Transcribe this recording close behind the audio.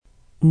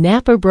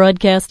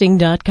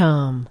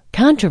NapaBroadcasting.com.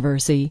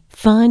 Controversy,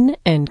 fun,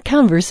 and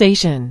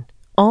conversation.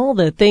 All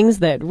the things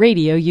that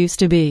radio used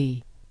to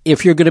be.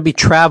 If you're going to be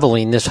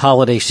traveling this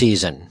holiday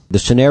season, the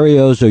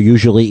scenarios are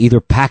usually either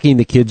packing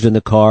the kids in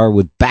the car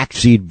with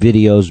backseat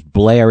videos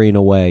blaring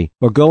away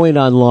or going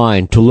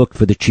online to look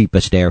for the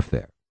cheapest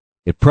airfare.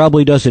 It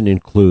probably doesn't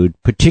include,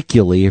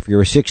 particularly if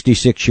you're a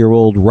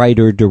 66-year-old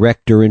writer,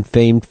 director, and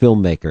famed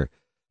filmmaker,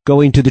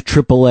 going to the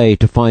AAA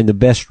to find the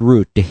best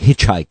route to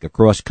hitchhike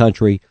across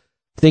country,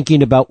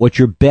 thinking about what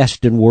your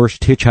best and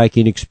worst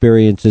hitchhiking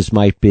experiences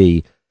might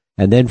be,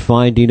 and then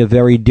finding a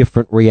very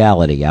different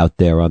reality out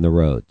there on the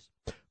roads.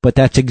 But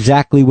that's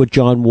exactly what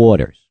John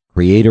Waters,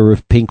 creator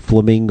of Pink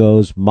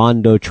Flamingos,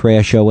 Mondo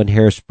Trasho, and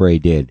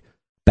Hairspray, did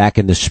back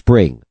in the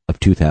spring of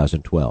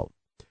 2012.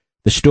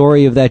 The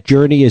story of that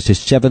journey is his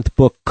 7th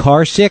book,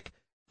 Carsick,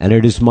 and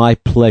it is my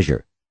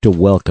pleasure to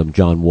welcome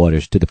John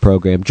Waters to the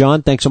program.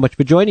 John, thanks so much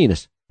for joining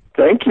us.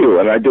 Thank you,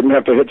 and I didn't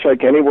have to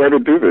hitchhike anywhere to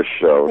do this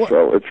show,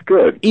 so it's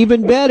good.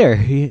 Even better.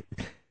 Yeah.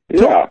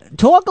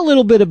 Talk a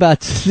little bit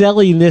about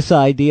selling this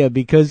idea,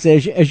 because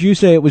as you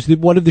say, it was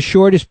one of the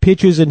shortest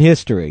pitches in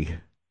history.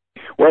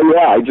 Well,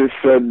 yeah, I just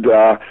said,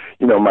 I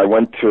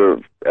went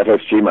to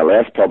FSG, my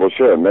last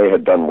publisher, and they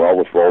had done well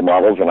with role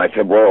models, and I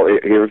said, well,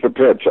 here's the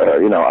pitch.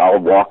 I'll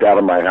walk out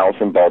of my house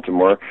in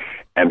Baltimore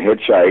and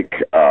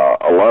hitchhike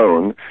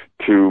alone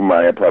to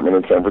my apartment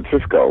in San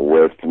Francisco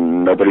with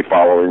nobody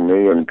following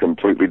me and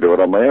completely do it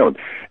on my own.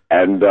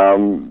 And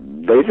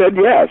they said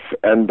yes.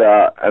 And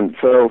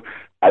so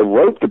I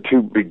wrote the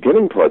 2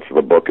 beginning parts of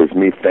the book as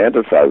me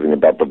fantasizing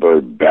about the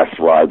very best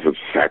rides of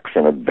sex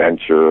and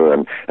adventure,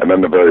 and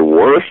then the very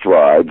worst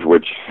rides,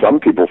 which some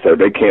people say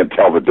they can't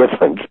tell the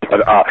difference,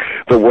 but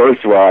the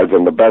worst rides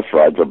and the best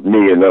rides of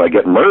me, and then I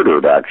get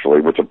murdered,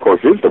 actually, which of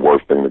course is the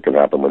worst thing that can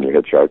happen when you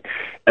hitchhike.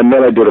 And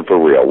then I did it for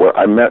real, where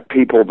I met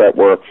people that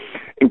were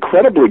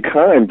incredibly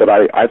kind, but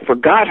I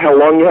forgot how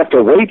long you have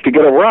to wait to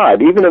get a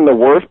ride. Even in the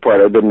worst part,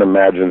 I didn't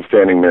imagine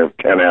standing there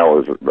 10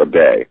 hours a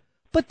day.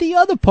 But the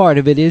other part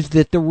of it is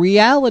that the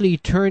reality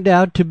turned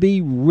out to be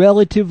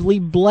relatively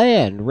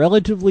bland,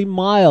 relatively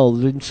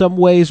mild, in some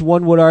ways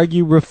one would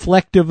argue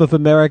reflective of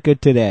America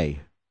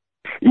today.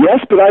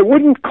 Yes, but I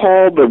wouldn't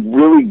call the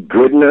really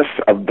goodness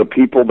of the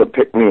people that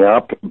picked me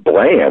up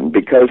bland,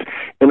 because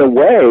in a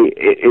way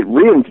it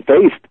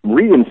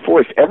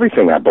reinforced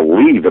everything I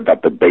believe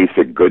about the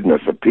basic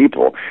goodness of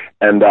people.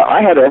 And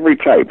I had every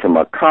type, from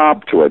a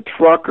cop to a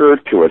trucker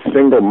to a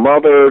single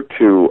mother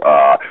to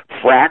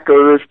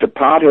frackers to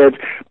potheads,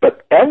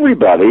 but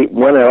everybody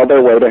went out of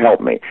their way to help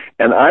me.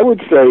 And I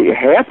would say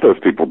half those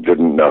people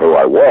didn't know who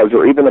I was,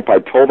 or even if I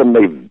told them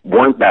they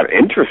weren't that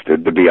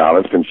interested, to be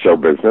honest, in show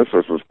business,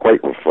 which was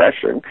quite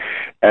refreshing,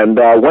 and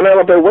went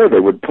out of their way. They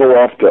would pull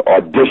off to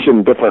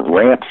audition different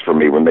ramps for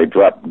me when they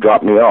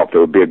dropped me off. It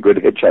would be a good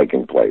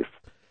hitchhiking place.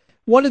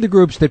 One of the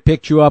groups that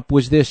picked you up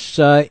was this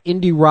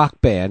indie rock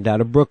band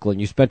out of Brooklyn.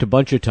 You spent a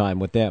bunch of time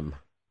with them.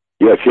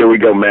 Yes, Here We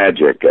Go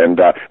Magic, and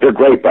they're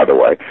great, by the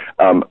way.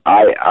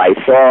 I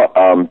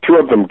saw 2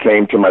 of them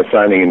came to my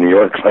signing in New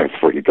York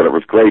last week, and it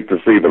was great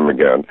to see them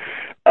again.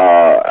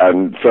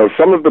 And so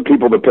some of the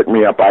people that picked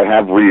me up I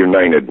have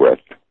reunited with.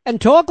 And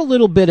talk a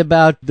little bit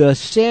about the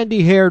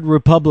sandy-haired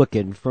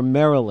Republican from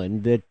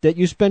Maryland that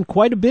you spent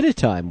quite a bit of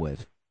time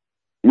with.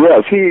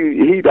 Yes,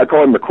 I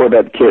call him the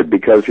Corvette Kid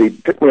because he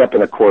picked me up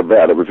in a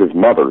Corvette. It was his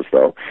mother's,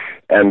 though.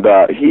 And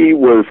he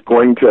was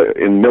going to,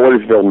 in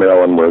Millersville,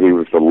 Maryland, where he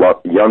was the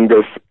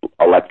youngest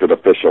elected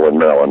official in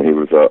Maryland. He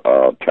was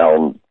a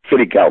town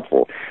city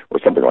council or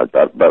something like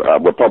that, but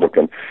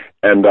Republican.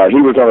 And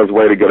he was on his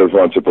way to get his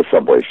lunch at the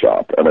Subway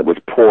shop, and it was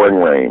pouring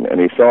rain.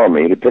 And he saw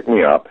me. He picked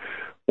me up.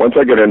 Once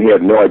I got in, he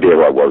had no idea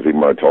who I was, even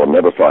when I told him.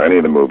 Never saw any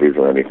of the movies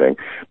or anything.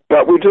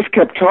 But we just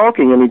kept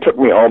talking, and he took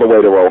me all the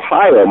way to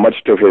Ohio,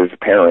 much to his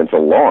parents'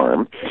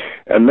 alarm.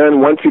 And then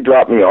once he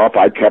dropped me off,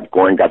 I kept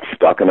going, got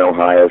stuck in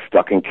Ohio,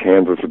 stuck in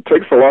Kansas. It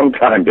takes a long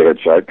time to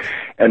hitchhike.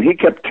 And he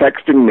kept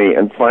texting me,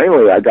 and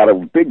finally I got a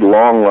big,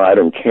 long ride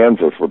in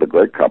Kansas with a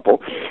great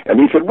couple.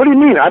 And he said, what do you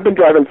mean? I've been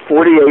driving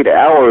 48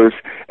 hours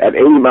at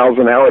 80 miles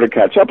an hour to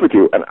catch up with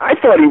you. And I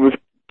thought he was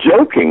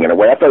joking in a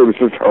way. I thought he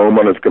was just home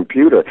on his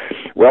computer.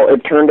 Well,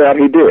 it turned out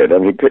he did,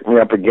 and he picked me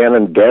up again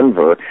in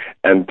Denver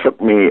and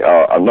took me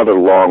another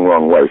long,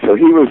 long way. So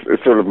he was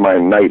sort of my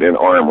knight in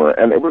armor,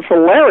 and it was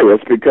hilarious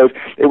because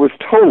it was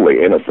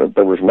totally innocent.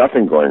 There was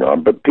nothing going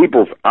on, but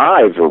people's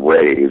eyes were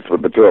raised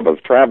with the 2 of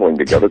us traveling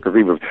together because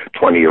he was a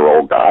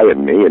 20-year-old guy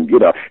and me, and,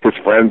 his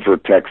friends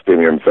were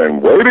texting him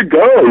saying, way to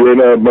go, you're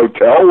in a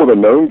motel with a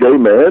known gay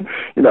man.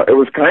 It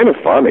was kind of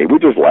funny. We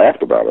just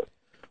laughed about it.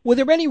 Were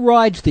there any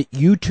rides that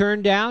you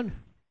turned down?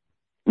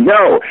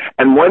 No,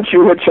 and once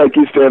you hitchhike,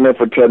 you stand there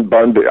for Ted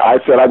Bundy. I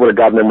said I would have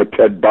gotten in with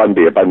Ted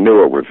Bundy if I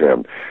knew it was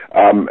him.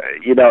 All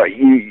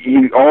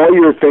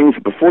your things,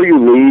 before you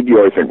leave, you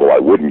always think, well, I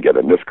wouldn't get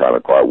in this kind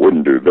of car, I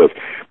wouldn't do this.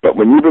 But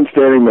when you've been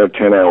standing there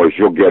 10 hours,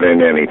 you'll get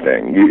in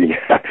anything.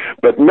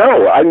 But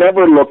no, I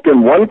never looked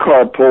in. One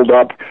car pulled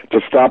up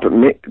to stop at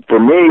me, for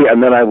me,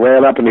 and then I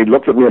ran up and he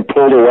looked at me and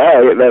pulled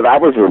away.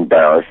 That was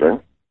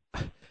embarrassing.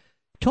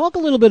 Talk a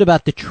little bit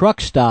about the truck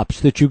stops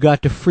that you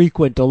got to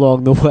frequent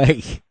along the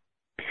way.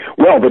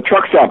 Well, the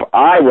truck stop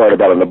I wrote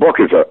about in the book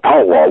is an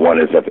outlaw one,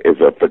 is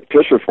a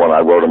fictitious one I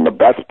wrote in the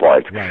best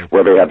parts, right,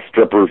 where they have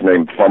strippers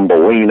named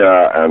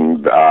Thumbelina,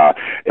 and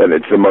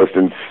it's the most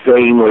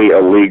insanely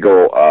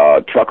illegal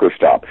trucker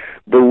stop.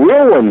 The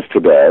real ones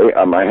today,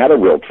 I had a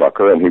real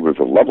trucker, and he was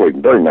a lovely,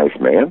 very nice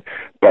man,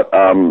 but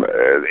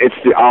it's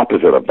the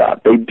opposite of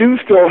that. They do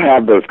still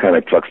have those kind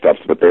of truck stops,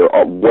 but they're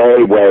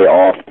way, way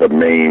off the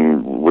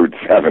main Route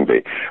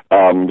 70.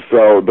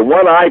 So the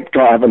one I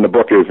have in the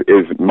book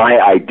is my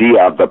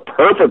idea of the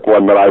perfect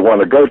one that I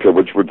want to go to,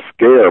 which would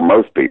scare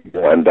most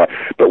people. And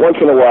but once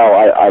in a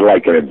while, I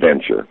like an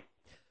adventure.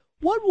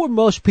 What were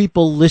most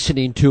people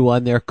listening to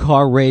on their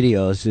car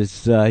radios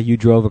as you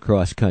drove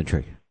across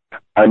country?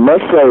 I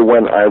must say,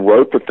 when I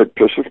wrote the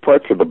fictitious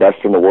parts of The Best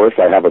and the Worst,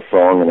 I have a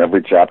song in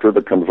every chapter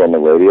that comes on the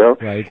radio.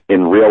 Right.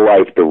 In real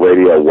life, the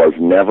radio was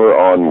never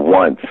on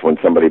once when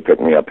somebody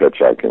picked me up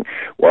hitchhiking.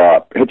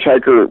 Well,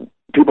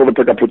 people that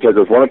pick up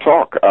hitchhikers want to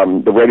talk.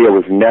 The radio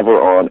was never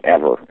on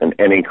ever in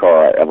any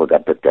car I ever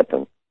got picked up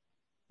in.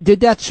 Did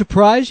that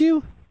surprise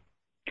you?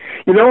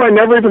 You know, I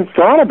never even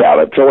thought about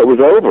it till it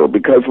was over,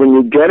 because when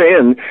you get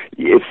in,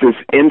 it's this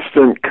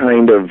instant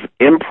kind of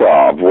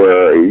improv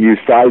where you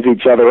size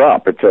each other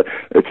up. It's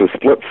a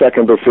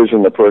split-second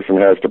decision the person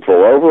has to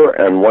pull over,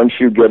 and once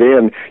you get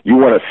in, you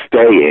want to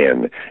stay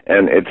in.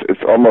 And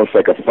it's almost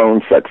like a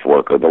phone sex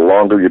worker. The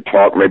longer you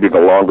talk, maybe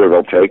the longer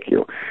they'll take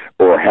you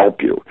or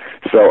help you.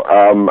 So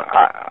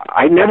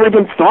I never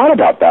even thought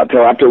about that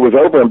till after it was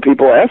over and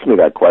people asked me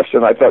that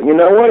question. I thought, you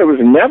know what, it was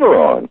never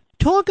on.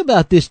 Talk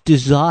about this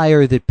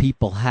desire that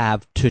people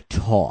have to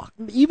talk,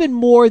 even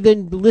more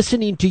than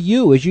listening to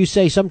you. As you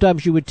say,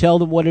 sometimes you would tell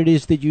them what it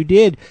is that you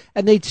did,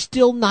 and they'd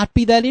still not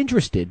be that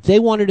interested. They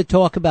wanted to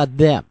talk about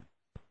them.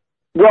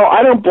 Well,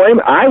 I don't blame.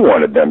 I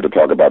wanted them to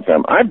talk about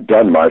them. I've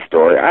done my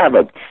story. I have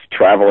a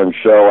traveling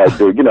show. I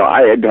do. You know,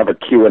 I have a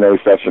Q&A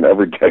session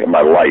every day of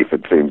my life,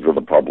 it seems, with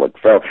the public.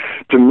 So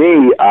to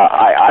me,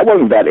 I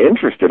wasn't that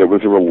interested. It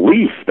was a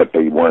relief that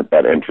they weren't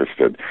that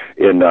interested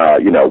in,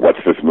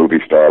 what's this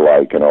movie star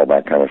like and all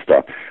that kind of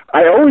stuff.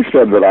 I always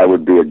said that I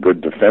would be a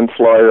good defense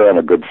lawyer and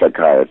a good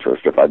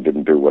psychiatrist if I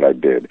didn't do what I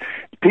did.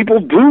 People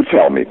do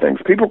tell me things.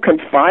 People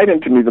confide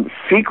into me. The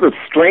secret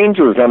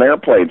strangers on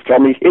airplanes tell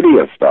me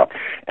hideous stuff.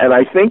 And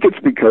I think it's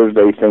because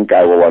they think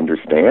I will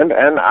understand,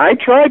 and I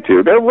try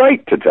to. They're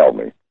right to tell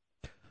me.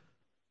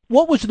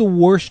 What was the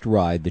worst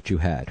ride that you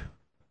had?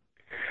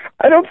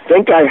 I don't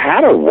think I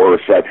had a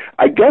worse ride.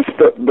 I guess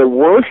the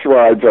worst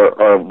rides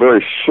are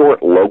very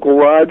short local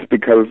rides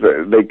because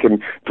they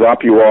can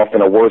drop you off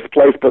in a worse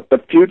place. But the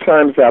few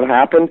times that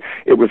happened,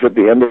 it was at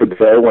the end of the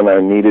day when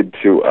I needed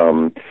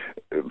to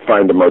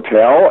find a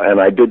motel, and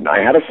I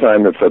had a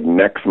sign that said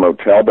Next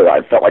Motel, but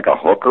I felt like a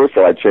hooker,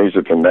 so I changed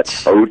it to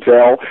Next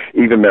Hotel,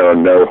 even there are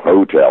no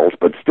hotels,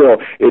 but still,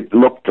 it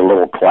looked a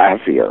little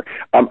classier.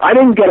 I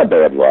didn't get a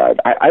bad ride.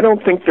 I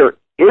don't think there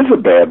is a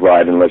bad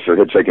ride unless you're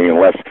hitchhiking,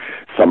 unless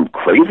some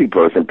crazy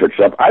person picks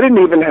up. I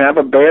didn't even have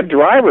a bad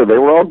driver. They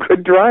were all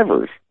good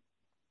drivers.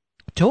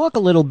 Talk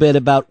a little bit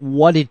about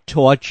what it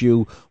taught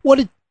you, what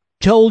it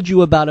told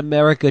you about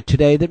America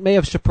today that may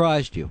have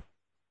surprised you.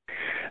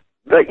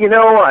 But,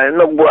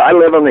 I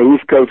live on the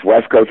East Coast,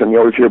 West Coast, and you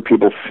always hear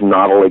people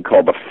snottily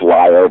called the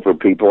flyover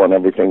people and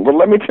everything. Well,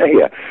 let me tell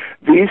you,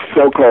 these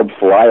so-called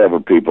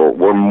flyover people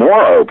were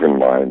more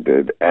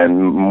open-minded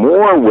and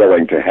more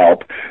willing to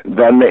help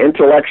than the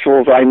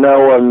intellectuals I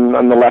know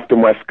on the left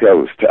and West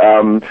Coast.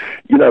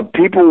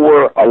 People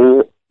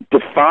were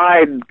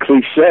defied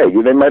cliche.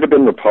 They might have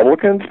been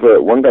Republicans,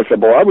 but one guy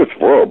said, well, I was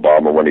for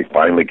Obama when he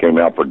finally came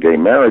out for gay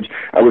marriage.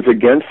 I was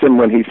against him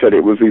when he said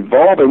it was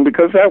evolving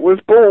because that was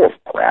bull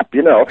crap.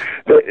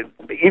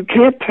 You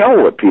can't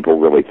tell what people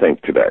really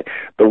think today.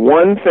 The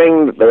one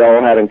thing that they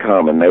all had in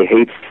common, they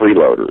hate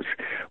freeloaders,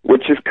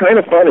 which is kind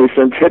of funny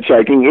since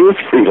hitchhiking is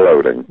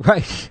freeloading.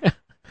 Right.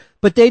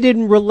 But they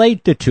didn't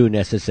relate the two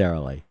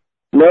necessarily.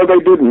 No,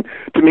 they didn't.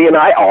 To me, and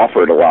I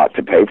offered a lot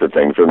to pay for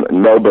things, and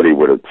nobody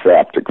would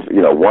accept.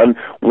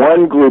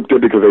 One group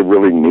did because they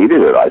really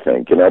needed it, I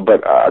think.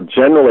 But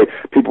generally,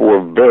 people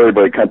were very,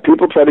 very kind.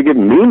 People tried to give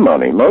me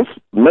money.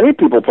 Many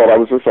people thought I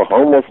was just a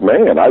homeless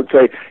man. I'd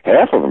say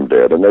half of them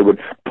did, and they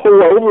would pull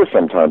over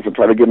sometimes and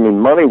try to give me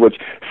money, which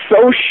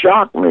so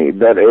shocked me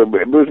that it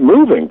was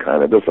moving.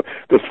 Kind of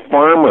this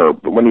farmer,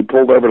 when he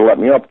pulled over to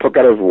let me up, took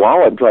out his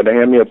wallet and tried to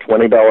hand me a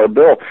 $20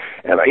 bill,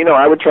 and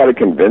I would try to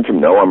convince him,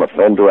 no, I'm a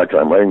film director.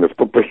 I'm writing this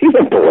book, but he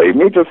didn't believe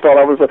me. He just thought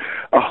I was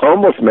a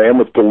homeless man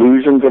with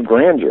delusions of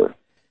grandeur.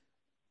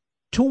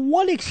 To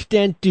what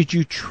extent did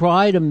you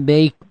try to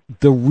make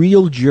the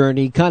real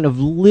journey kind of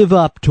live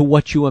up to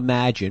what you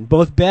imagined,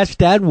 both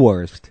best and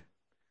worst?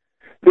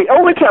 The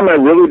only time I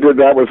really did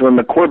that was when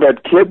the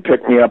Corvette Kid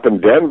picked me up in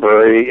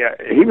Denver.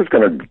 He was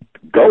going to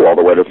go all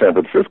the way to San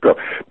Francisco,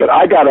 but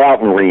I got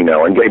out in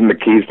Reno and gave him the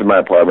keys to my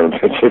apartment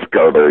and said, just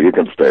go there. You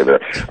can stay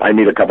there. I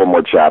need a couple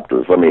more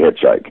chapters. Let me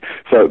hitchhike.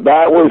 So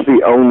that was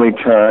the only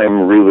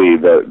time really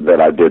that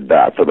I did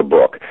that for the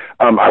book.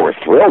 I was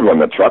thrilled when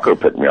the trucker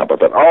picked me up. I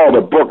thought, oh,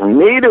 the book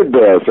needed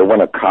this, or when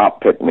a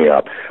cop picked me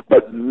up.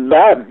 But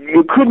that,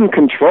 you couldn't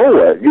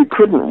control it. You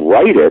couldn't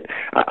write it.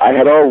 I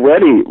had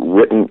already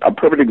written a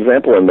perfect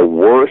example in the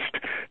worst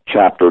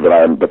chapter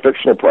the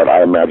fictional part,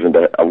 I imagined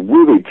a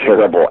really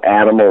terrible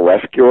animal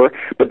rescuer,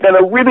 but then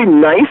a really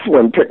nice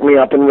one picked me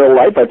up in real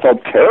life. I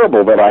felt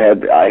terrible that I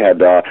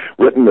had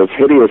written this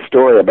hideous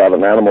story about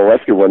an animal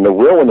rescue when the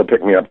real one that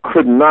picked me up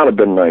could not have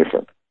been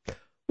nicer.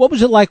 What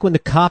was it like when the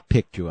cop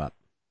picked you up?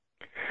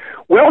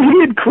 Well,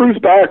 he had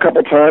cruised by a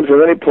couple times,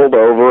 and then he pulled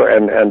over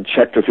and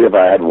checked to see if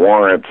I had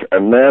warrants.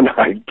 And then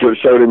I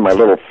showed him my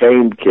little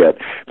fame kit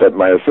that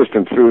my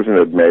assistant Susan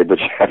had made, that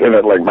had in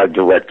it like my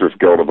Directors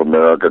Guild of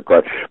America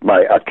card,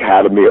 my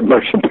Academy of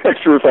Motion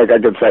Pictures. Like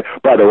I could say,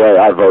 by the way,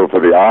 I vote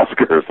for the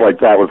Oscars. Like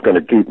that was going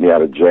to keep me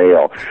out of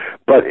jail.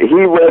 But he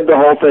read the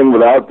whole thing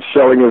without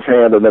showing his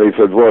hand, and then he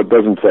said, well, it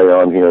doesn't say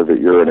on here that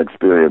you're an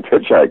experienced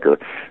hitchhiker.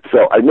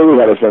 So I knew he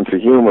had a sense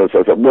of humor, so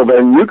I said, well,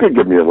 then you could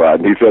give me a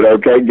ride. And he said,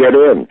 okay, get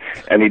in.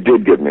 And he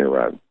did give me a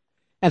ride.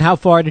 And how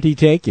far did he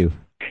take you?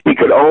 He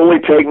could only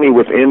take me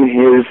within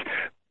his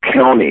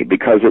county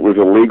because it was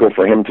illegal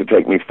for him to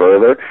take me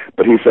further.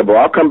 But he said, well,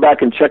 I'll come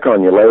back and check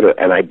on you later.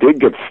 And I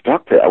did get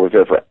stuck there. I was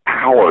there for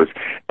hours.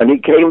 And he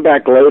came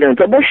back later and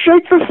said, well,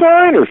 shake the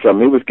sign or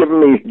something. He was giving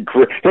me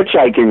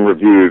hitchhiking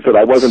reviews that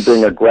I wasn't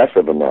being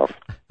aggressive enough.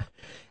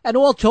 And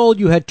all told,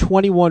 you had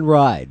 21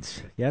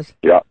 rides, yes?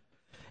 Yeah.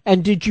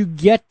 And did you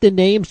get the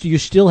names? Do you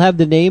still have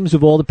the names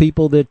of all the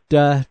people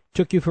that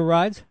took you for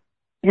rides?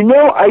 You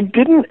know, I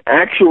didn't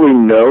actually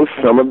know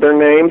some of their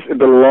names.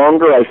 The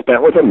longer I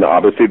spent with them,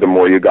 obviously, the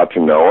more you got to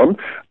know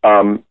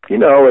them. You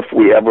know, if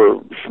we ever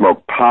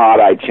smoked pot,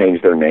 I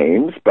changed their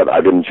names, but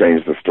I didn't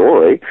change the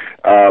story.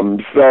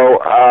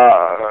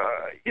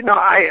 You know,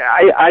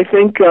 I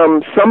think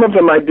some of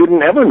them I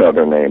didn't ever know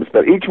their names,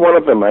 but each one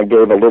of them I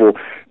gave a little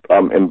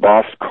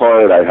embossed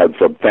card. I had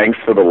said, thanks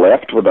for the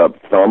lift with a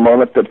thumb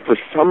on it, that for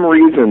some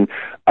reason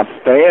a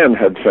fan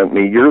had sent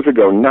me years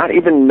ago, not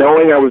even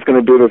knowing I was going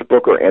to do this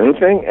book or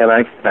anything, and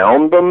I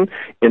found them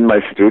in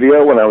my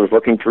studio when I was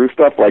looking through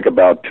stuff, like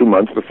about 2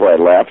 months before I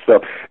left.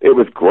 So it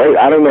was great.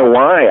 I don't know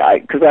why,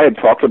 because I had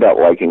talked about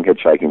liking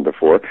hitchhiking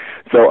before.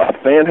 So a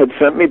fan had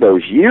sent me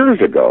those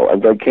years ago,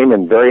 and they came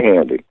in very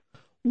handy.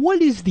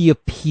 What is the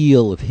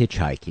appeal of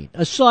hitchhiking?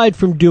 Aside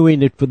from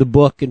doing it for the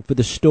book and for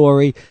the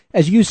story,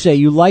 as you say,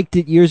 you liked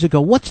it years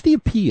ago. What's the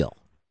appeal?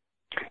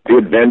 The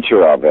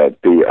adventure of it.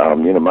 You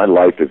know, my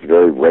life is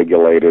very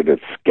regulated.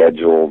 It's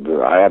scheduled.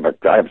 I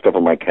have stuff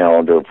on my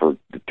calendar for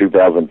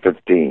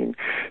 2015.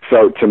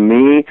 So to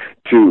me,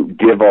 to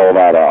give all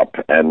that up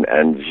and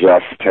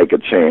just take a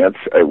chance,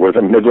 it was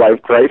a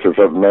midlife crisis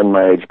of men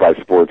my age buy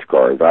sports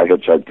cars. I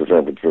hitchhiked to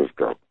San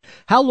Francisco.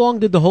 How long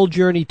did the whole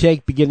journey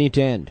take, beginning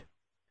to end?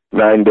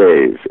 9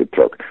 days it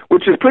took,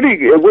 which is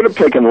it would have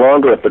taken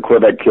longer if the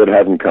Corvette Kid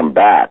hadn't come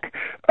back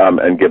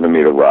and given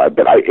me the ride.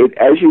 But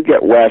as you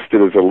get west,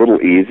 it is a little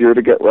easier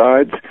to get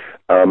rides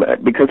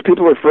because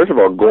people are, first of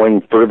all, going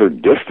further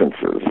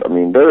distances. I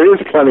mean, there is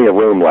plenty of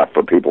room left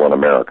for people in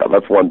America.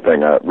 That's one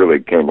thing I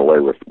really came away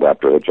with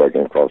after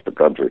hitchhiking across the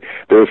country.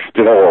 There's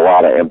still a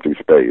lot of empty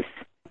space.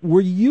 Were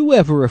you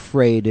ever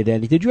afraid at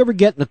any? Did you ever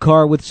get in the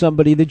car with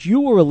somebody that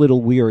you were a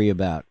little weary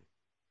about?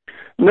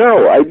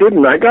 No, I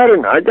didn't. I got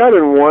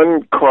in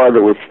one car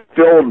that was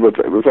filled with,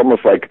 it was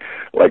almost like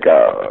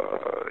a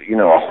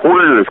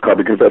hoarder's car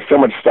because there's so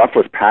much stuff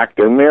was packed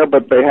in there,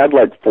 but they had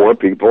like 4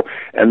 people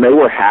and they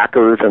were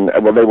hackers and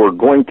they were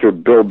going to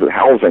build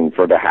housing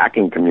for the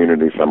hacking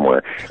community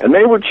somewhere. And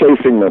they were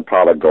chasing their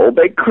pot of gold.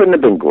 They couldn't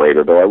have been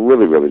greater though. I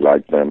really, really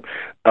liked them.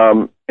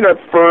 At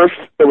first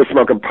they were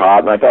smoking pot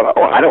and I thought,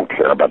 oh, I don't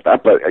care about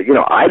that. But,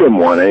 I didn't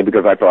want any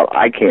because I thought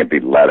I can't be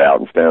let out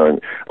and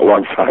standing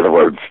alongside the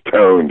road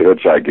stoned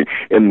hitchhiking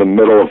in the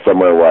middle of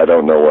somewhere where I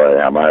don't know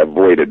where I am. I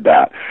avoided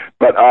that.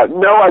 But,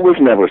 no, I was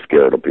never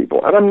scared of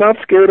people. And I'm not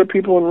scared of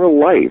people in real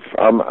life.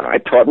 I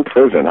taught in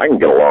prison. I can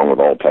get along with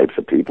all types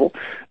of people.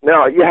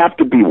 Now, you have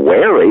to be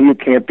wary. You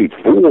can't be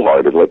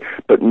foolhardy.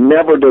 But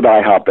never did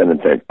I hop in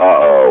and think,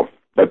 uh-oh,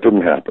 that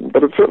didn't happen.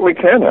 But it certainly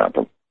can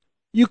happen.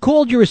 You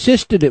called your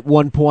assistant at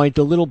one point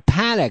a little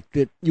panicked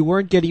that you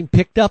weren't getting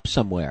picked up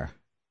somewhere.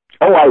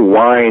 Oh, I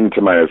whined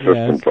to my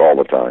assistants all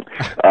the time.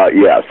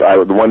 Yes,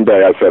 one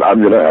day I said, I'm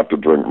going to have to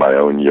drink my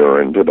own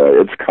urine today.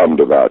 It's come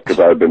to that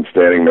because I had been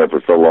standing there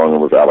for so long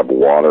and was out of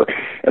water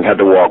and had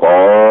to walk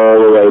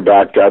all the way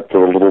back up to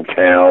the little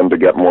town to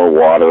get more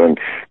water and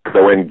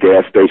go in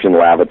gas station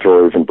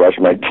lavatories and brush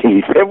my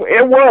teeth.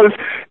 It was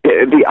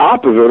the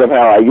opposite of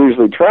how I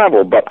usually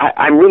travel, but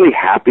I'm really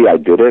happy I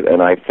did it,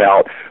 and I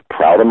felt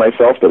proud of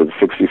myself that at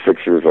 66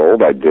 years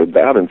old I did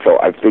that, and so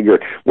I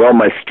figured, well,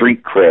 my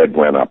street cred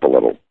went up a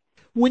little.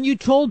 When you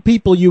told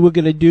people you were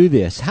going to do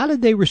this, how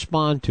did they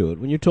respond to it?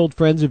 When you told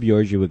friends of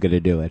yours you were going to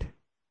do it?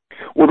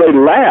 Well, they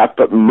laughed,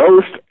 but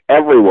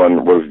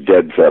everyone was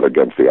dead set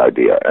against the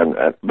idea,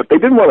 but they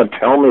didn't want to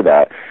tell me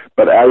that.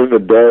 But as the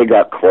day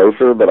got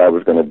closer that I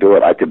was going to do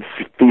it, I could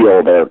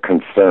feel their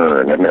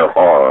concern and their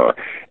horror.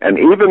 And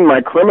even my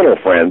criminal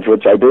friends,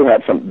 which I do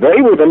have some, they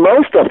were the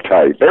most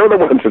uptight. They were the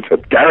ones that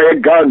said, "Carry a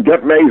gun,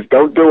 get maced,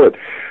 don't do it."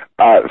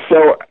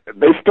 So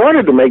they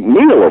started to make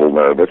me a little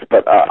nervous,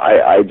 but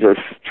I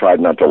just tried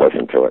not to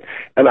listen to it.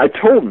 And I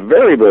told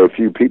very, very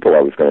few people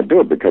I was going to do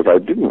it because I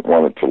didn't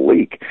want it to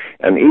leak.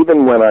 And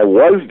even when I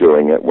was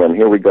doing it, when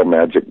Here We Go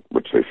Magic,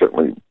 which they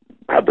certainly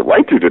had the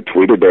right to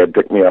tweet it, they had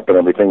picked me up and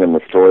everything, and the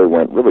story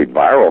went really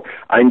viral,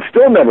 I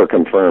still never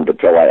confirmed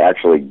until I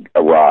actually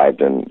arrived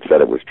and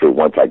said it was true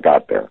once I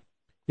got there.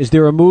 Is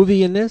there a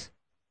movie in this?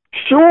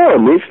 Sure,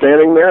 me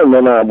standing there, and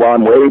then while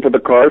I'm waiting for the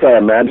cars, I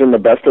imagine the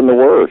best and the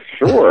worst.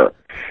 Sure.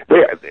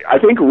 I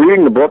think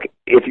reading the book,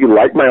 if you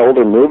like my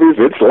older movies,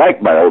 it's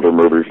like my older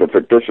movies, the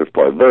fictitious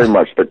part, very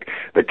much.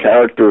 The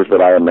characters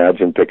that I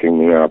imagine picking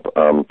me up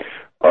are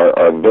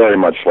very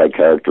much like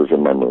characters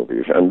in my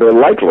movies, and they're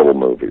like little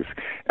movies.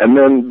 And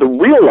then the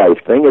real-life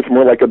thing is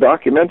more like a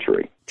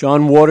documentary.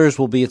 John Waters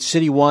will be at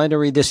City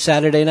Winery this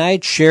Saturday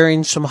night,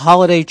 sharing some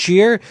holiday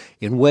cheer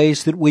in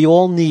ways that we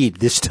all need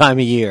this time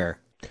of year.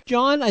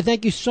 John, I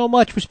thank you so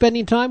much for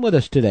spending time with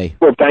us today.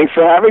 Well, thanks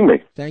for having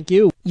me. Thank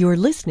you. You're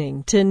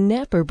listening to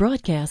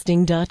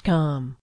NapperBroadcasting.com.